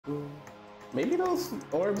Maybe those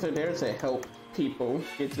orbs are there to help people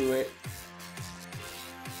get to it.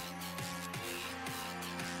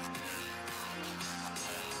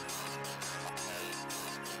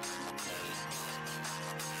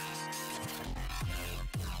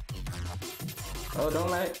 Oh,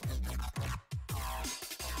 don't let.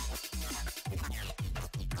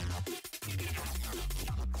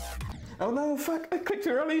 Oh no, fuck, I clicked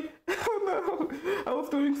too early. Oh no, I was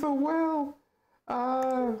doing so well.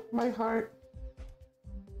 My heart.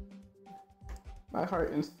 My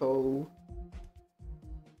heart and soul.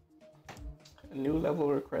 A new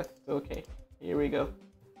level request. Okay, here we go.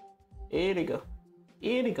 Here we go.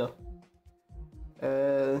 Here we go.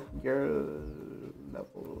 Your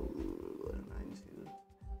level 92.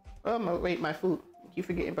 Oh, wait, my food. I keep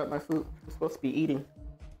forgetting about my food. I'm supposed to be eating.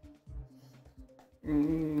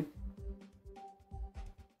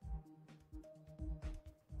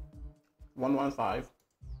 115.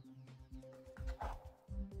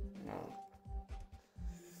 No.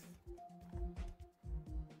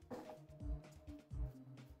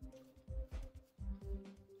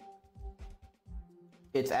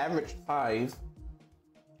 It's average 5,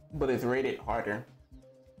 but it's rated harder.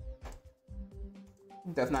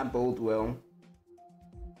 Does not bode well.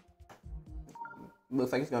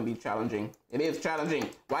 Looks like it's gonna be challenging. It is challenging.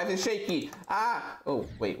 Why is it shaky? Ah! Oh,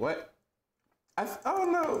 wait, what? Oh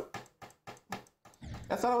no!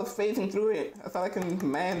 I thought I was phasing through it. I thought I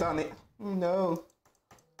can land on it. No.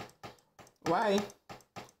 Why?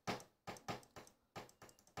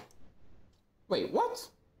 Wait, what?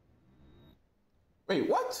 Wait,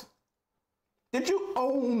 what? Did you?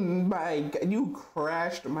 Oh my god, you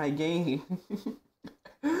crashed my game.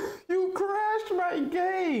 You crashed my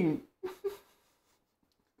game.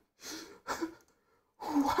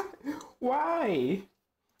 What? Why?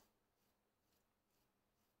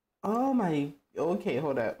 Oh my, okay,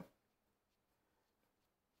 hold up.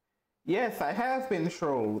 Yes, I have been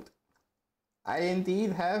trolled. I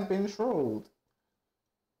indeed have been trolled.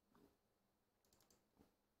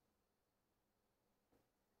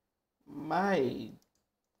 My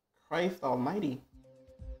Christ almighty.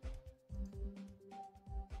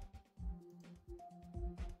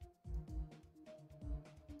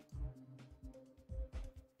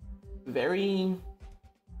 Very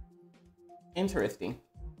interesting.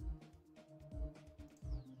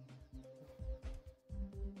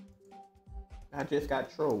 I just got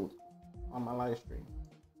trolled on my live stream.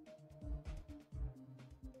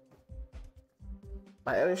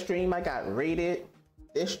 My other stream, I got raided.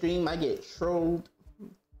 This stream, I get trolled.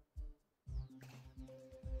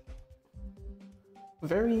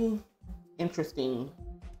 Very interesting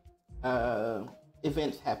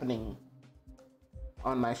events happening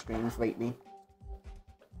on my streams lately.